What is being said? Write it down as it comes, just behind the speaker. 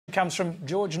comes from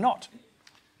George Knott.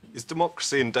 Is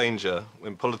democracy in danger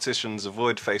when politicians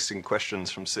avoid facing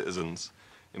questions from citizens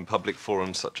in public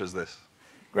forums such as this?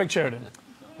 Greg Sheridan.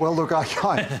 Well, look,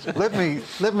 let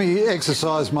me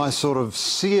exercise my sort of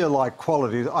seer-like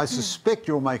quality. I suspect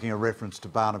you're making a reference to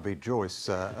Barnaby Joyce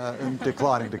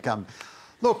declining to come.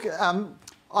 Look,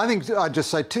 I think I'd just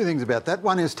say two things about that.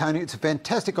 One is, Tony, it's a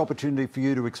fantastic opportunity for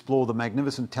you to explore the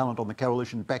magnificent talent on the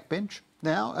coalition backbench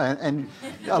now, and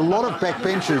a lot of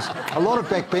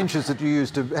backbenchers that you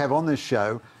used to have on this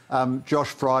show,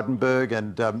 Josh Frydenberg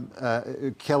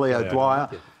and Kelly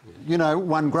O'Dwyer, you know,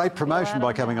 won great promotion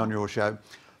by coming on your show.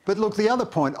 But look, the other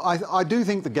point, I do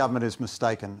think the government is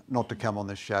mistaken not to come on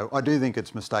this show. I do think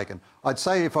it's mistaken. I'd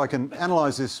say, if I can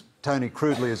analyse this, Tony,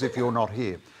 crudely, as if you're not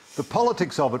here. The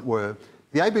politics of it were,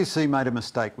 the ABC made a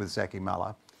mistake with Zaki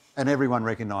Mullah, and everyone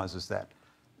recognises that.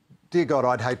 Dear God,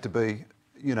 I'd hate to be,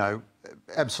 you know,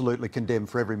 absolutely condemned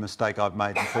for every mistake I've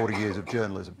made in 40 years of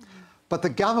journalism. But the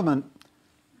government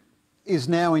is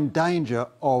now in danger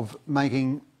of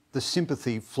making the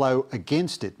sympathy flow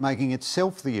against it, making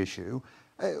itself the issue.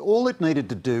 All it needed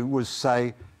to do was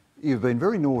say, you've been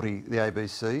very naughty, the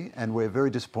ABC, and we're very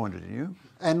disappointed in you,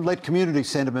 and let community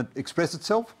sentiment express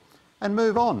itself and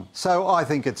move on. So I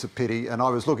think it's a pity, and I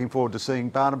was looking forward to seeing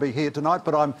Barnaby here tonight,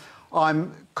 but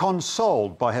I'm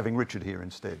consoled by having Richard here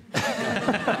instead.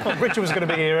 Richard was going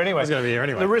to be here anyway. He's going to be here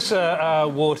anyway.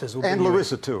 Larissa Waters will be and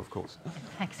Larissa too, of course.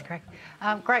 Thanks, Greg.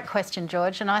 Great question,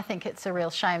 George, and I think it's a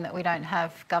real shame that we don't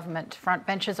have government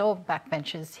frontbenchers or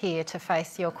backbenchers here to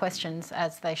face your questions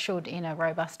as they should in a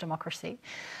robust democracy.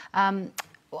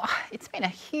 It's been a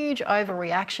huge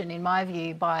overreaction, in my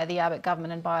view, by the Abbott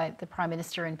government and by the Prime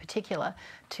Minister in particular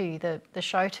to the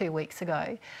show 2 weeks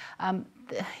ago.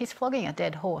 He's flogging a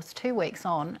dead horse 2 weeks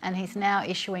on, and he's now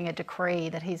issuing a decree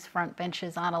that his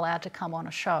frontbenchers aren't allowed to come on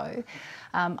a show.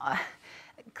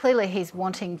 Clearly he's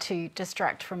wanting to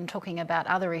distract from talking about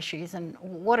other issues, and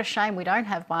what a shame we don't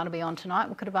have Barnaby on tonight.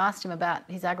 We could have asked him about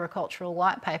his agricultural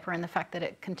white paper and the fact that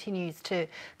it continues to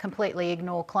completely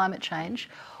ignore climate change,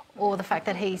 or the fact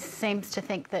that he seems to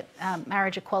think that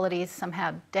marriage equality is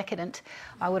somehow decadent.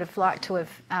 I would have liked to have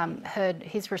heard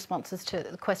his responses to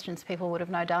the questions people would have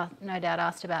no doubt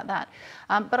asked about that.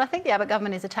 But I think the Abbott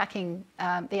government is attacking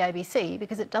the ABC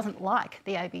because it doesn't like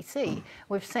the ABC.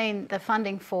 We've seen the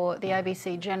funding for the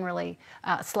ABC generally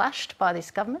slashed by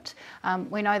this government.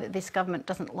 We know that this government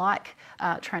doesn't like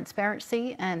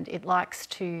transparency, and it likes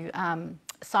to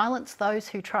silence those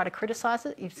who try to criticise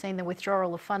it. You've seen the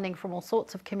withdrawal of funding from all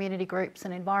sorts of community groups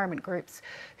and environment groups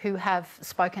who have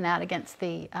spoken out against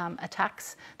the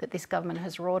attacks that this government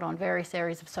has wrought on various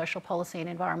areas of social policy and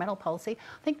environmental policy.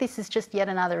 I think this is just yet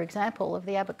another example of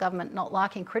the Abbott government not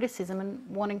liking criticism and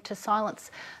wanting to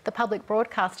silence the public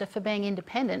broadcaster for being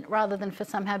independent rather than for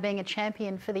somehow being a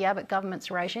champion for the Abbott government's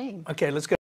regime. OK, let's go.